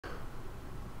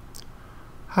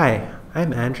Hi,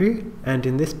 I'm Andrew, and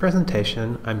in this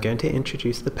presentation I'm going to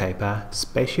introduce the paper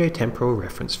Spatio-Temporal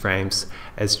Reference Frames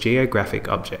as Geographic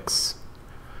Objects.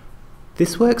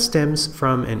 This work stems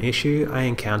from an issue I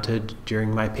encountered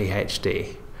during my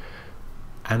PhD,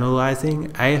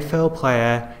 analysing AFL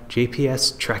player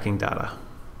GPS tracking data.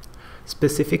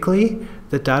 Specifically,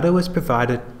 the data was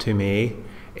provided to me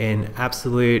in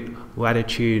absolute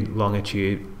latitude,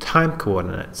 longitude, time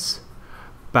coordinates.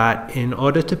 But in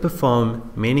order to perform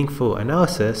meaningful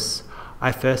analysis,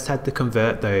 I first had to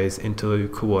convert those into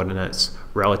coordinates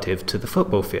relative to the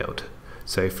football field.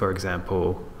 So for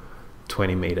example,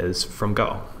 20 meters from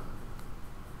goal.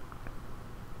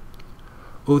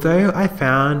 Although I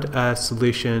found a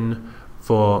solution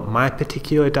for my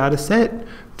particular dataset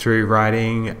through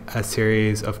writing a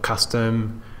series of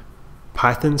custom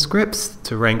Python scripts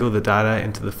to wrangle the data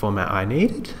into the format I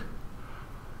needed,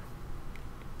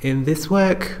 in this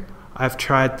work, I've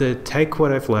tried to take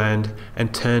what I've learned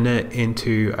and turn it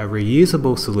into a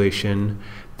reusable solution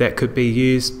that could be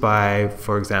used by,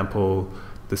 for example,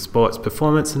 the sports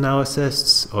performance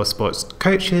analysts or sports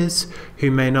coaches who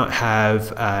may not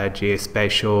have a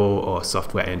geospatial or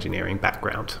software engineering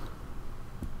background.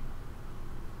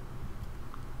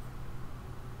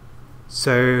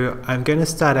 So I'm going to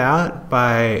start out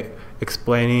by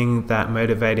explaining that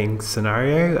motivating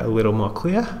scenario a little more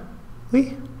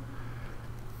clearly.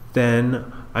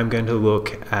 Then I'm going to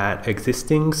look at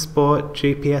existing sport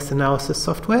GPS analysis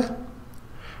software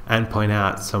and point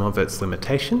out some of its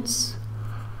limitations.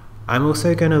 I'm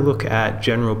also going to look at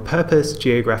general purpose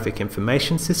geographic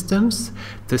information systems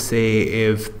to see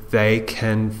if they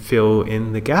can fill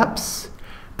in the gaps.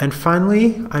 And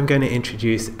finally, I'm going to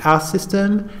introduce our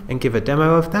system and give a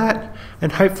demo of that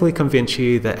and hopefully convince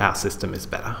you that our system is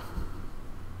better.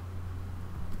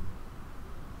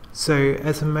 So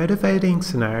as a motivating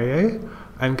scenario,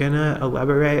 I'm going to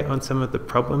elaborate on some of the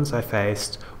problems I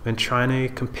faced when trying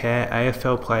to compare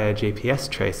AFL player GPS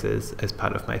traces as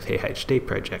part of my PhD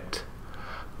project.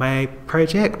 My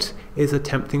project is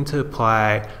attempting to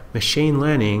apply machine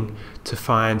learning to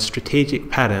find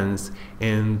strategic patterns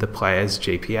in the player's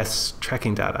GPS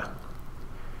tracking data.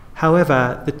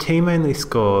 However, the team only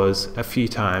scores a few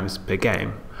times per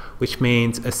game, which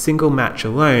means a single match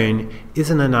alone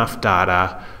isn't enough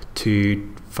data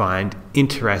to find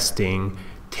interesting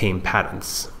team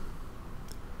patterns.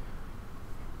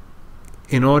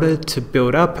 In order to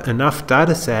build up enough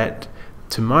data set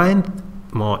to mine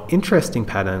more interesting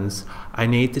patterns, I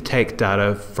need to take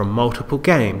data from multiple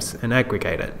games and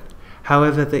aggregate it.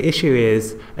 However, the issue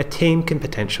is a team can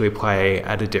potentially play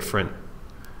at a different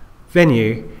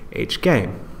venue each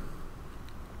game.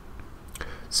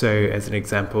 So as an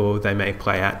example, they may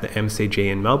play at the MCG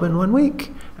in Melbourne one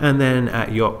week and then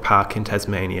at York Park in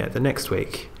Tasmania the next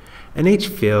week. And each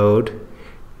field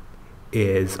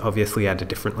is obviously at a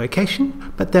different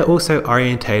location, but they're also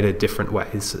orientated different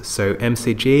ways. So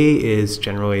MCG is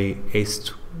generally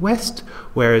east-west,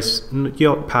 whereas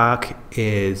York Park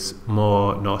is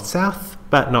more north-south,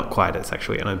 but not quite, it's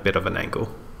actually on a bit of an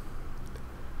angle.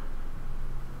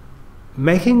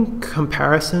 Making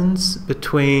comparisons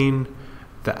between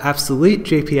the absolute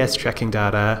GPS tracking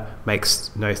data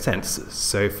makes no sense.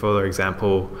 So for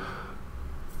example,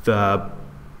 the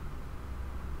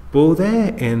bull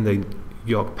there in the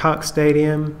York Park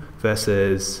Stadium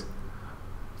versus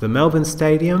the Melbourne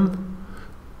Stadium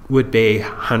would be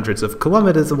hundreds of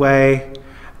kilometers away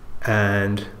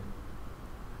and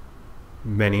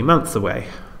many months away.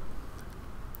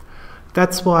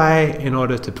 That's why, in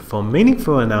order to perform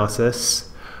meaningful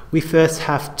analysis, we first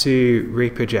have to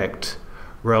reproject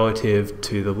relative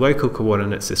to the local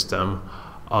coordinate system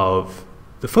of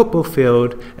the football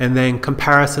field, and then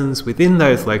comparisons within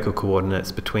those local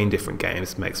coordinates between different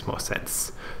games makes more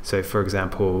sense. So for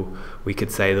example, we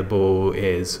could say the ball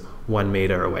is 1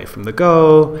 meter away from the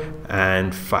goal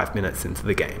and 5 minutes into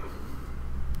the game.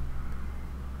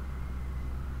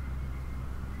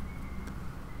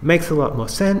 Makes a lot more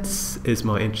sense, is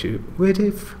more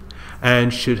intuitive,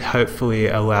 and should hopefully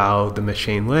allow the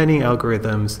machine learning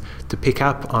algorithms to pick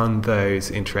up on those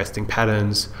interesting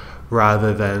patterns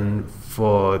rather than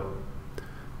for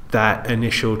that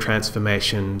initial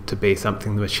transformation to be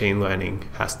something the machine learning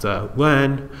has to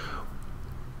learn,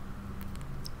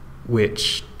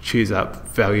 which chews up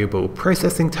valuable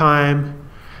processing time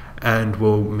and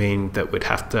will mean that we'd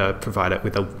have to provide it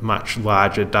with a much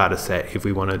larger data set if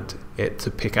we wanted it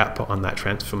to pick up on that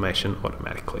transformation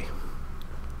automatically.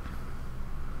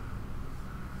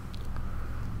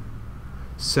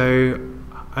 So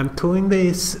I'm calling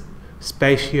these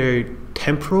spatio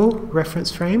temporal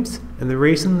reference frames, and the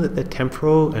reason that they're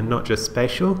temporal and not just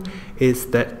spatial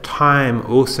is that time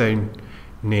also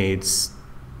needs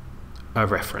a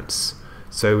reference.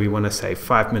 So we want to say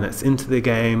 5 minutes into the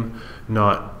game,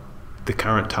 not the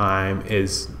current time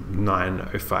is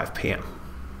 9:05 p.m.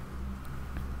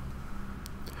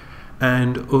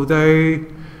 And although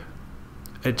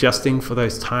adjusting for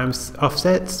those time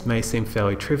offsets may seem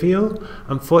fairly trivial,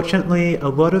 unfortunately a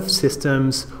lot of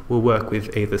systems will work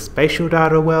with either spatial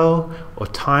data well or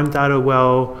time data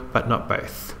well, but not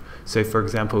both. So for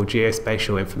example,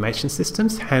 geospatial information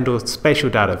systems handle spatial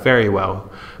data very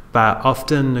well, but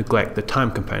often neglect the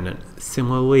time component.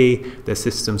 Similarly, there's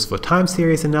systems for time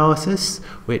series analysis,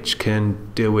 which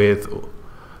can deal with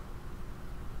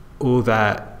all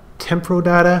that temporal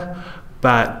data,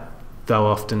 but they'll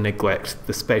often neglect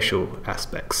the spatial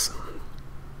aspects.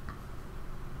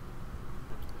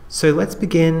 So let's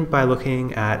begin by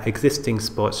looking at existing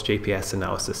sports GPS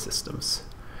analysis systems.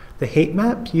 The heat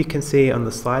map you can see on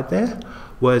the slide there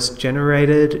was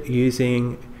generated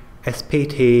using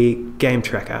SPT Game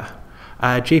Tracker,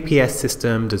 a GPS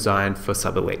system designed for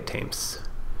sub-elite teams.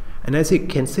 And as you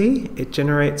can see, it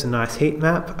generates a nice heat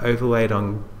map overlaid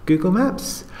on Google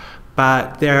Maps,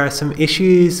 but there are some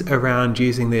issues around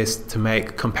using this to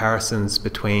make comparisons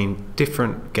between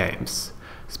different games.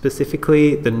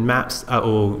 Specifically, the maps are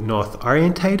all north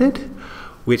orientated,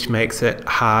 which makes it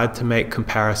hard to make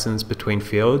comparisons between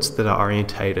fields that are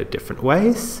orientated different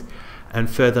ways. And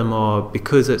furthermore,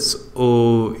 because it's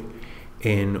all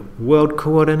in world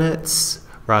coordinates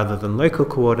rather than local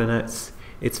coordinates,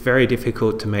 it's very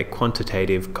difficult to make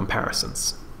quantitative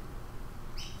comparisons.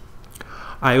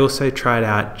 I also tried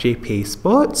out GP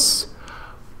Sports,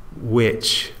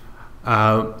 which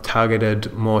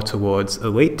targeted more towards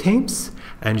elite teams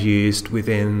and used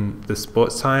within the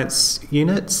sports science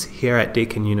units here at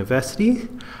Deakin University,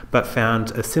 but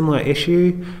found a similar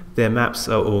issue. Their maps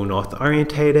are all north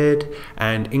orientated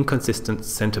and inconsistent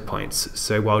center points.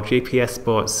 So while GPS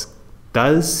Sports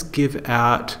does give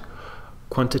out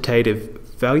quantitative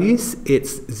values,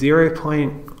 its 0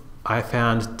 point I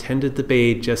found tended to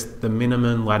be just the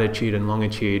minimum latitude and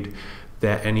longitude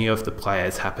that any of the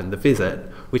players happened to visit,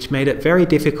 which made it very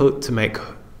difficult to make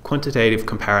quantitative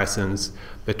comparisons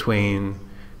between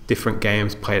different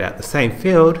games played at the same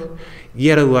field,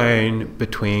 yet alone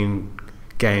between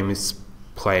games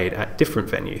played at different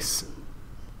venues.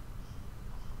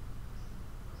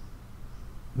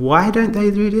 Why don't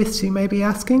they do this, you may be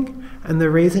asking? And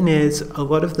the reason is a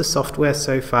lot of the software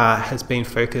so far has been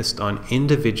focused on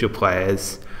individual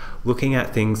players, looking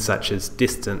at things such as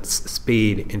distance,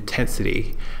 speed,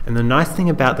 intensity. And the nice thing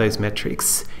about those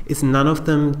metrics is none of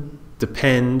them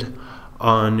depend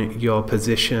on your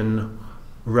position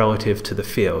relative to the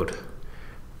field.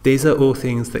 These are all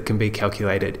things that can be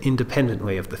calculated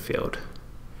independently of the field.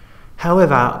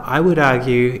 However, I would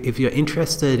argue if you're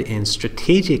interested in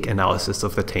strategic analysis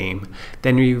of the team,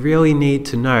 then you really need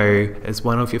to know as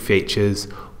one of your features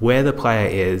where the player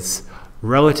is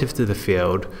relative to the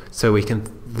field, so we can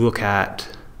look at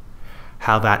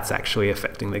how that's actually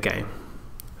affecting the game.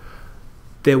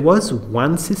 There was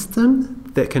one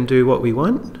system that can do what we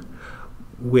want,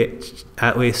 which,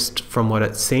 at least from what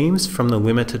it seems from the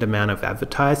limited amount of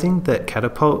advertising that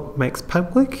Catapult makes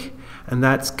public, and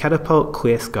that's Catapult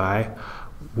Clear Sky,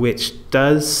 which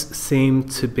does seem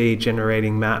to be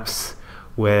generating maps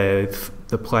with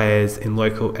the players in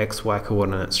local XY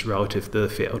coordinates relative to the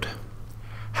field.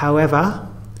 However,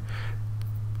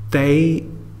 their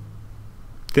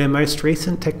most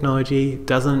recent technology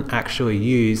doesn't actually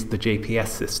use the GPS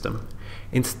system.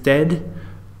 Instead,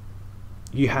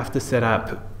 you have to set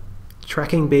up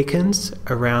tracking beacons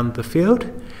around the field,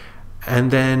 and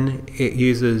then it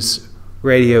uses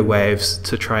radio waves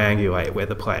to triangulate where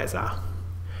the players are.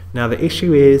 Now the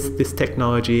issue is this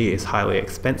technology is highly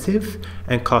expensive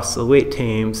and costs elite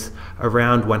teams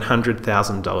around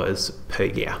 $100,000 per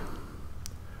year.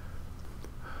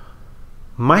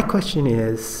 My question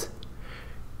is,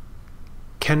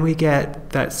 can we get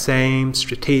that same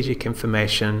strategic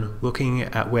information looking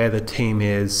at where the team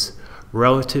is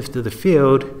relative to the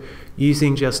field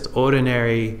using just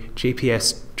ordinary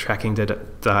GPS tracking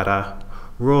data,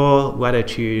 raw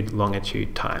latitude,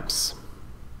 longitude times,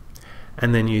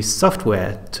 and then use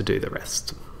software to do the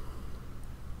rest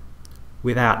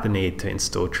without the need to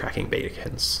install tracking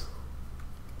beacons?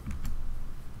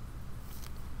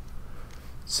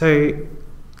 So,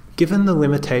 given the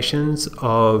limitations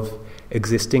of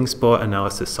existing sport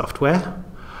analysis software,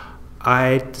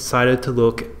 I decided to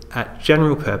look at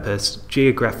general purpose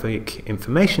geographic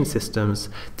information systems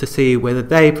to see whether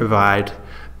they provide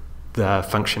the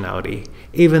functionality,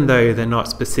 even though they're not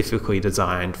specifically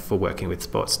designed for working with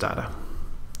sports data?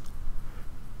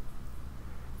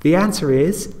 The answer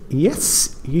is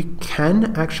yes, you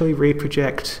can actually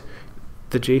reproject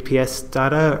the GPS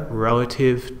data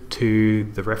relative to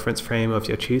the reference frame of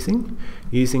your choosing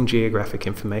using geographic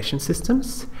information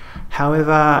systems.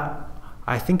 However,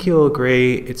 I think you'll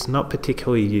agree it's not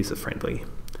particularly user-friendly.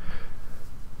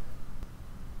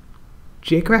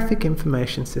 Geographic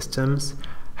information systems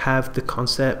have the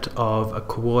concept of a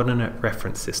coordinate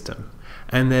reference system,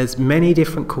 and there's many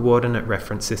different coordinate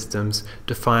reference systems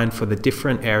defined for the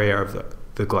different area of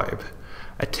the globe,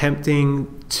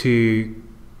 attempting to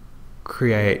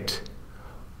create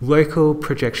local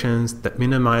projections that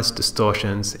minimize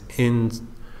distortions in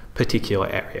particular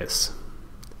areas.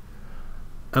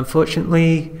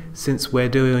 Unfortunately, since we're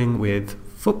dealing with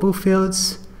football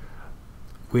fields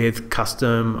with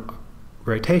custom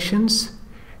rotations,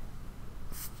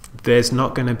 there's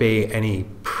not going to be any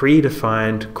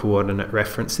predefined coordinate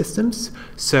reference systems,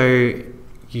 so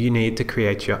you need to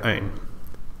create your own.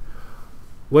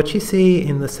 What you see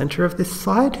in the center of this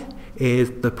slide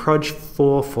is the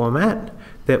proj4 format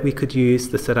that we could use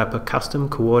to set up a custom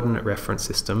coordinate reference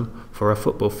system for a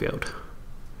football field.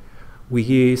 We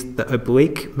use the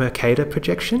oblique Mercator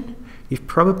projection. You've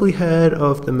probably heard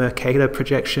of the Mercator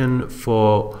projection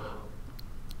for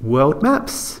world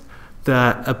maps.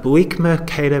 The oblique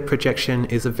Mercator projection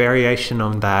is a variation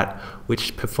on that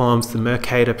which performs the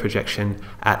Mercator projection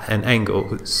at an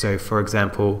angle. So for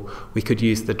example, we could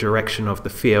use the direction of the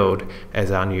field as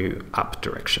our new up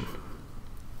direction.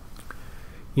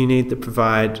 You need to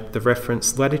provide the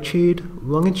reference latitude,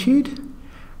 longitude,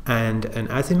 and an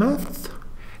azimuth.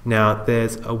 Now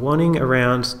there's a warning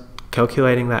around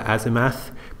calculating that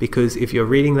azimuth, because if you're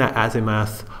reading that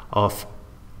azimuth off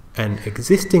an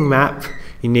existing map,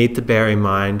 you need to bear in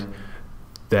mind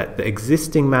that the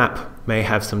existing map may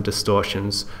have some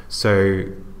distortions, so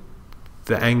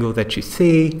the angle that you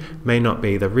see may not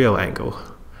be the real angle.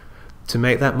 To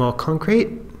make that more concrete,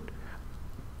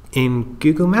 in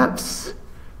Google Maps,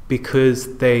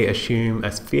 because they assume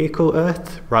a spherical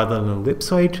Earth rather than an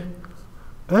ellipsoid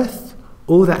Earth,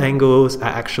 all the angles are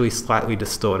actually slightly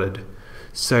distorted.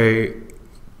 So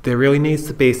there really needs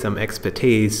to be some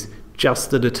expertise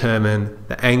just to determine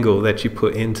the angle that you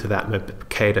put into that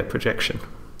Mercator projection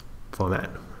format.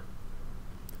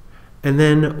 And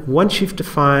then once you've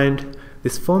defined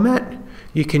this format,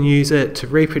 you can use it to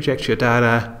reproject your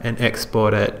data and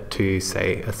export it to,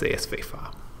 say, a CSV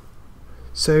file.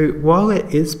 So while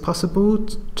it is possible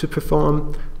to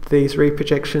perform these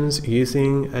reprojections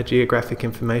using a geographic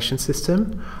information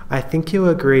system, I think you'll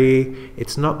agree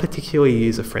it's not particularly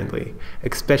user-friendly,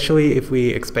 especially if we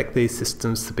expect these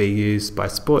systems to be used by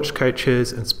sports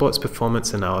coaches and sports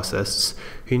performance analysts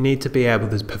who need to be able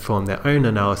to perform their own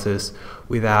analysis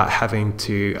without having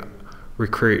to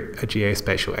recruit a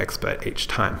geospatial expert each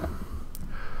time.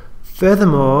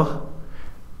 Furthermore,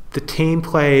 the team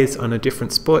plays on a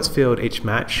different sports field each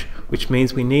match, which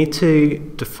means we need to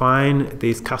define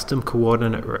these custom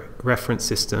coordinate reference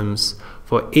systems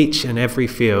for each and every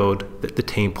field that the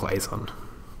team plays on.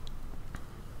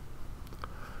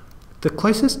 The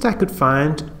closest I could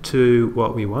find to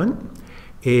what we want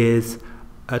is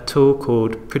a tool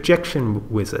called Projection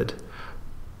Wizard,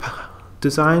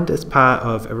 designed as part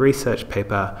of a research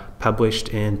paper published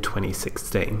in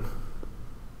 2016.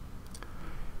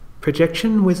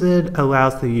 Projection Wizard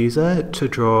allows the user to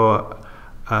draw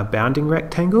a bounding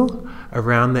rectangle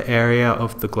around the area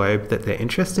of the globe that they're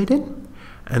interested in,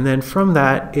 and then from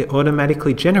that it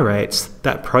automatically generates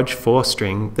that proj4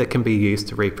 string that can be used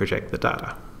to reproject the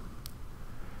data.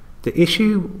 The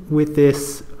issue with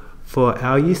this for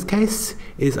our use case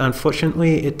is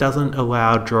unfortunately it doesn't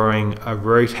allow drawing a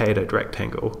rotated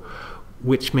rectangle,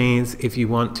 which means if you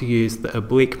want to use the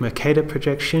oblique Mercator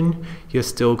projection, you're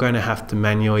still going to have to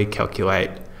manually calculate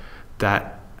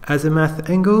that azimuth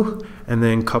angle and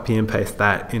then copy and paste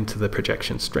that into the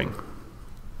projection string.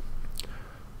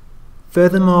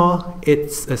 Furthermore,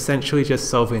 it's essentially just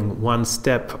solving one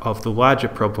step of the larger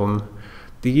problem.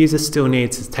 The user still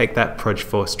needs to take that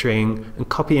proj4 string and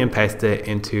copy and paste it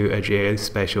into a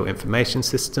geospatial information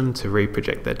system to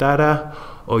reproject their data,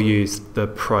 or use the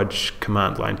proj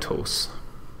command line tools.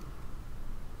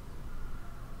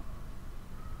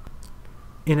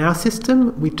 In our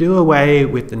system, we do away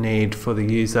with the need for the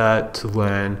user to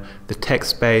learn the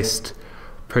text-based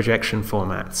projection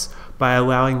formats by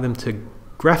allowing them to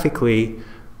graphically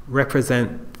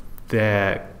represent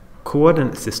their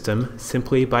coordinate system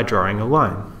simply by drawing a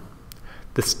line.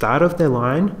 The start of their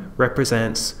line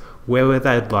represents where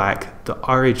they'd like the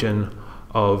origin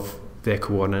of their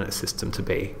coordinate system to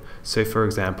be. So for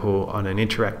example, on an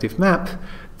interactive map,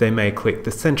 they may click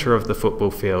the center of the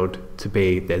football field to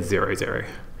be their 0, 0.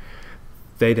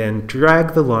 They then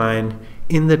drag the line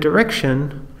in the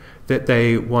direction that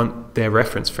they want their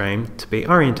reference frame to be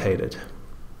orientated.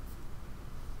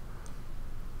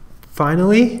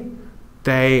 Finally,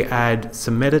 they add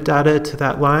some metadata to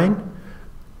that line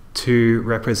to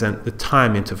represent the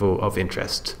time interval of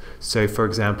interest. So for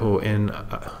example, in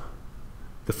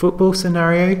the football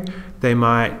scenario, they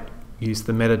might use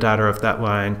the metadata of that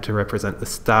line to represent the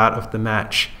start of the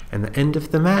match and the end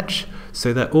of the match,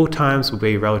 so that all times will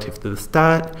be relative to the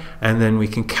start, and then we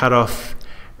can cut off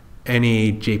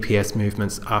any GPS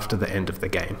movements after the end of the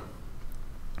game.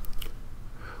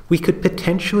 We could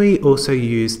potentially also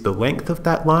use the length of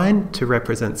that line to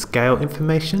represent scale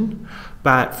information,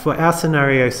 but for our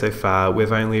scenario so far,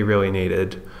 we've only really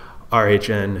needed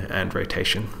origin and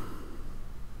rotation.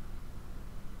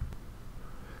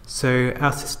 So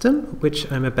our system,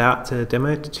 which I'm about to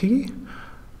demo to you,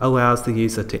 allows the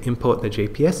user to import the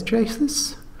GPS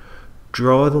traces,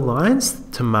 draw the lines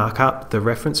to mark up the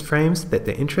reference frames that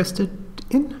they're interested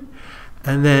in,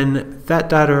 and then that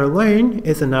data alone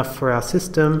is enough for our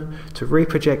system to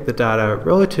reproject the data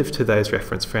relative to those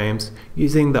reference frames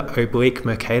using the oblique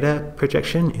Mercator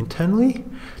projection internally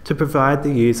to provide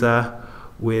the user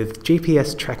with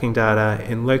GPS tracking data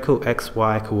in local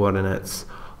XY coordinates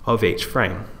of each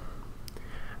frame.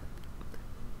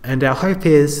 And our hope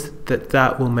is that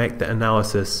that will make the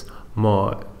analysis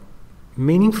more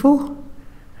meaningful,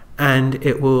 and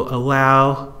it will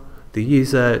allow the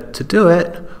user to do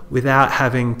it without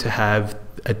having to have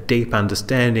a deep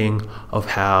understanding of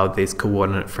how these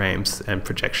coordinate frames and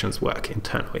projections work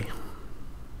internally.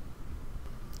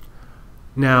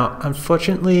 Now,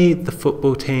 unfortunately, the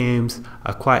football teams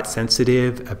are quite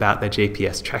sensitive about their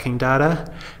GPS tracking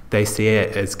data. They see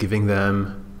it as giving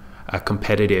them a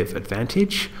competitive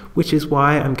advantage, which is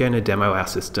why I'm going to demo our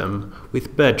system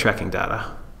with bird tracking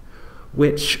data,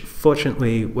 which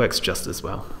fortunately works just as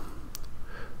well.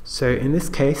 So in this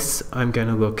case, I'm going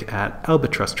to look at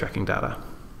albatross tracking data.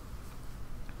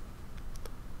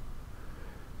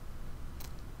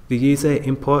 The user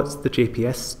imports the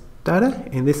GPS data.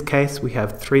 In this case, we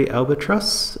have 3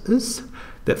 albatrosses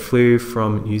that flew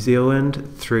from New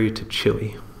Zealand through to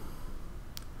Chile.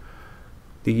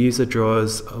 The user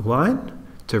draws a line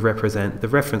to represent the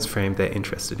reference frame they're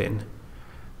interested in.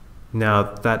 Now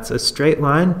that's a straight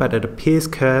line, but it appears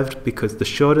curved because the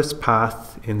shortest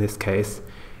path in this case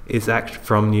is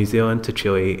from New Zealand to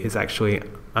Chile is actually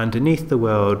underneath the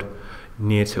world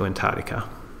near to Antarctica.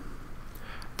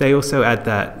 They also add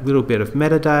that little bit of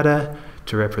metadata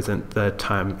to represent the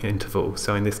time interval.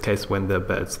 So in this case, when the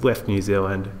birds left New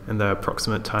Zealand and the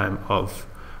approximate time of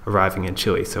arriving in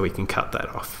Chile, so we can cut that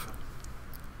off.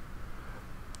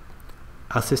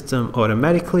 Our system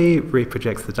automatically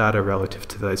reprojects the data relative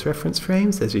to those reference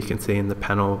frames, as you can see in the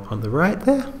panel on the right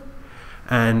there.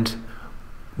 And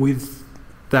with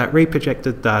that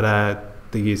reprojected data,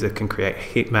 the user can create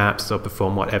heat maps or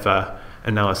perform whatever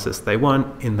analysis they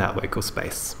want in that local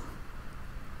space.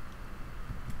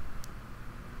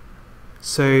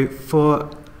 So for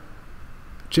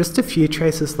just a few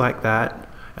traces like that,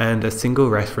 and a single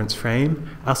reference frame,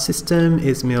 our system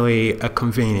is merely a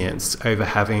convenience over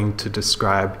having to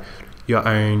describe your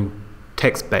own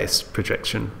text-based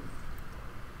projection.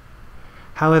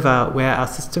 However, where our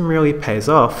system really pays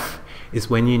off is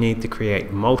when you need to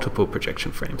create multiple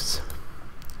projection frames.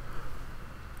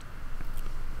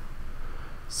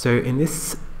 So in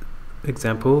this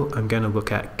example, I'm going to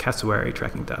look at cassowary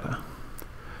tracking data.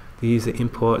 The user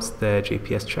imports their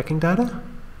GPS tracking data,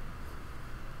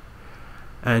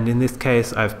 and in this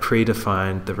case I've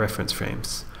predefined the reference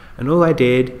frames, and all I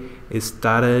did is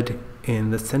started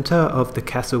in the center of the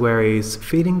cassowary's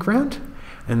feeding ground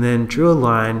and then drew a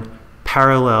line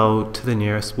parallel to the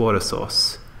nearest water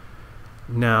source.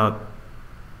 Now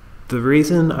the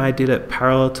reason I did it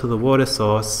parallel to the water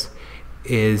source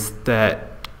is that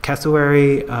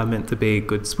cassowary are meant to be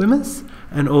good swimmers,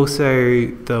 and also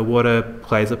the water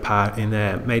plays a part in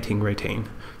their mating routine.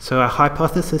 So our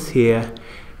hypothesis here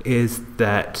is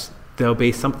that there'll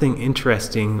be something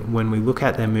interesting when we look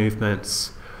at their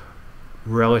movements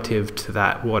relative to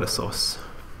that water source.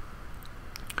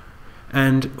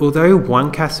 And although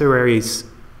one cassowary's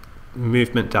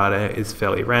movement data is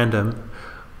fairly random,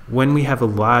 when we have a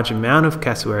large amount of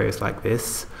cassowaries like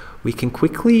this, we can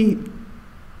quickly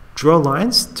draw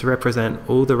lines to represent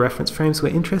all the reference frames we're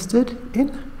interested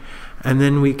in, and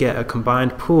then we get a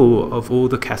combined pool of all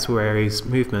the cassowaries'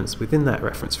 movements within that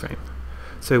reference frame.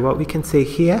 So what we can see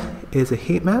here is a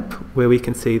heat map where we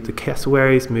can see the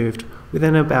cassowaries moved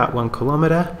within about 1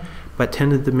 kilometer, but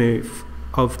tended to move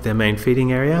of their main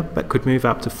feeding area, but could move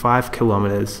up to 5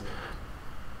 kilometers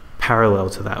parallel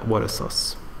to that water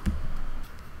source.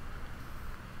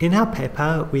 In our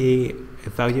paper, we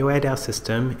evaluate our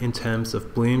system in terms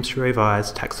of Bloom's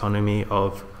revised taxonomy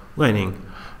of learning,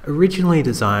 originally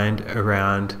designed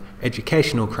around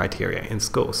educational criteria in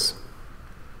schools.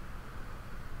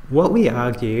 What we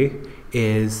argue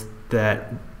is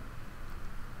that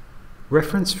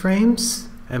reference frames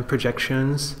and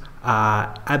projections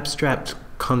are abstract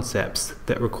concepts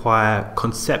that require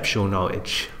conceptual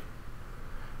knowledge,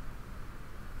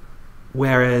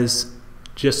 whereas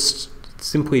just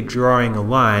simply drawing a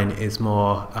line is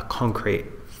more a concrete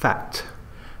fact.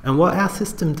 And what our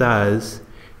system does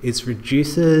is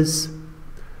reduces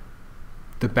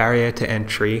the barrier to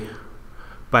entry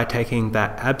by taking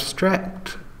that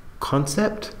abstract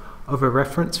concept of a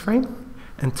reference frame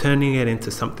and turning it into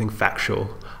something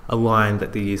factual, a line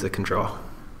that the user can draw.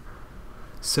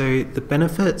 So the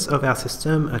benefits of our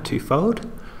system are twofold.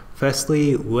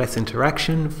 Firstly, less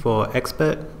interaction for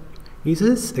expert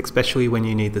users, especially when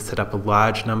you need to set up a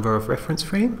large number of reference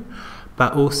frame,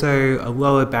 but also a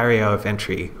lower barrier of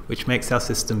entry, which makes our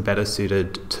system better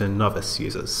suited to novice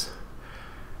users.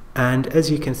 And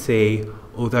as you can see,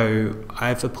 although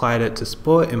I've applied it to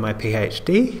sport in my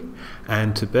PhD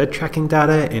and to bird tracking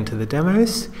data into the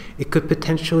demos, it could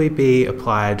potentially be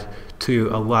applied to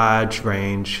a large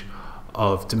range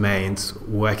of domains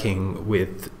working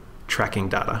with tracking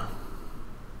data.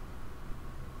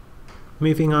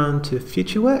 Moving on to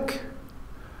future work.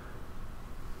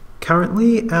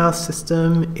 Currently, our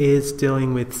system is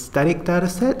dealing with static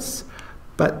datasets,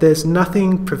 but there's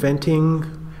nothing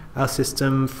preventing our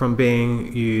system from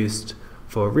being used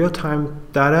for real-time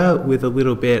data with a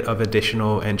little bit of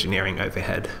additional engineering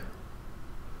overhead.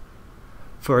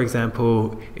 For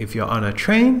example, if you're on a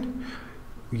train,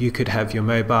 you could have your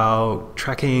mobile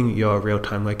tracking your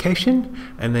real-time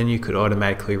location, and then you could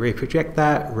automatically reproject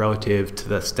that relative to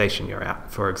the station you're at,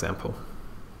 for example.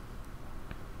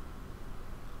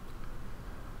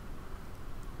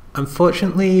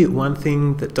 Unfortunately, one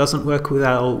thing that doesn't work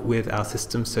well with our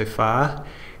system so far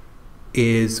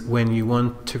is when you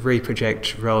want to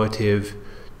reproject relative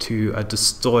to a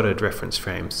distorted reference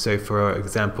frame. So for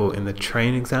example, in the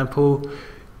train example,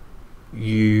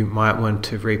 you might want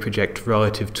to reproject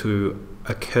relative to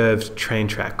a curved train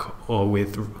track, or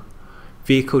with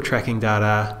vehicle tracking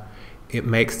data, it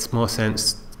makes more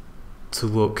sense to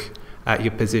look at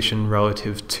your position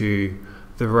relative to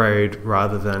the road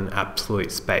rather than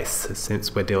absolute space,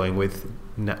 since we're dealing with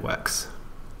networks.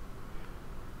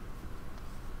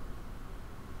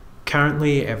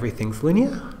 Currently, everything's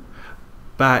linear,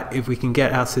 but if we can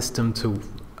get our system to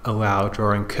allow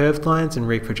drawing curved lines and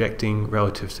reprojecting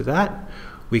relative to that,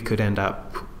 we could end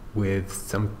up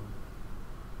with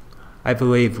I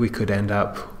believe we could end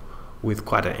up with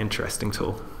quite an interesting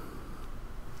tool.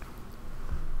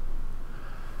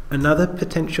 Another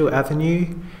potential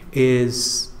avenue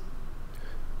is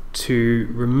to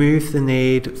remove the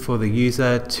need for the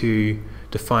user to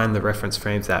define the reference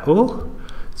frames at all.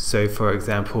 So for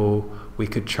example, we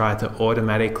could try to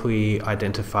automatically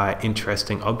identify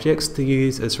interesting objects to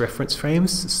use as reference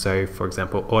frames. So for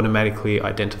example, automatically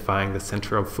identifying the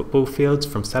center of football fields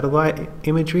from satellite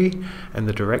imagery and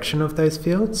the direction of those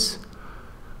fields,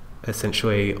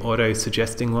 essentially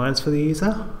auto-suggesting lines for the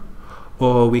user.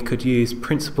 Or we could use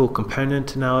principal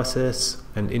component analysis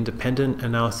and independent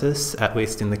analysis, at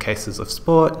least in the cases of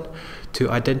sport, to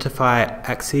identify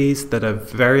axes that are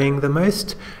varying the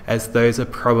most, as those are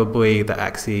probably the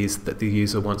axes that the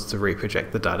user wants to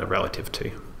reproject the data relative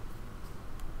to.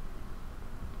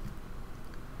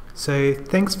 So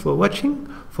thanks for watching.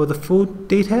 For the full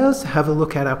details, have a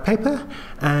look at our paper,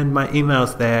 and my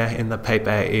email's there in the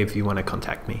paper if you want to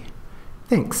contact me.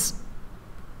 Thanks.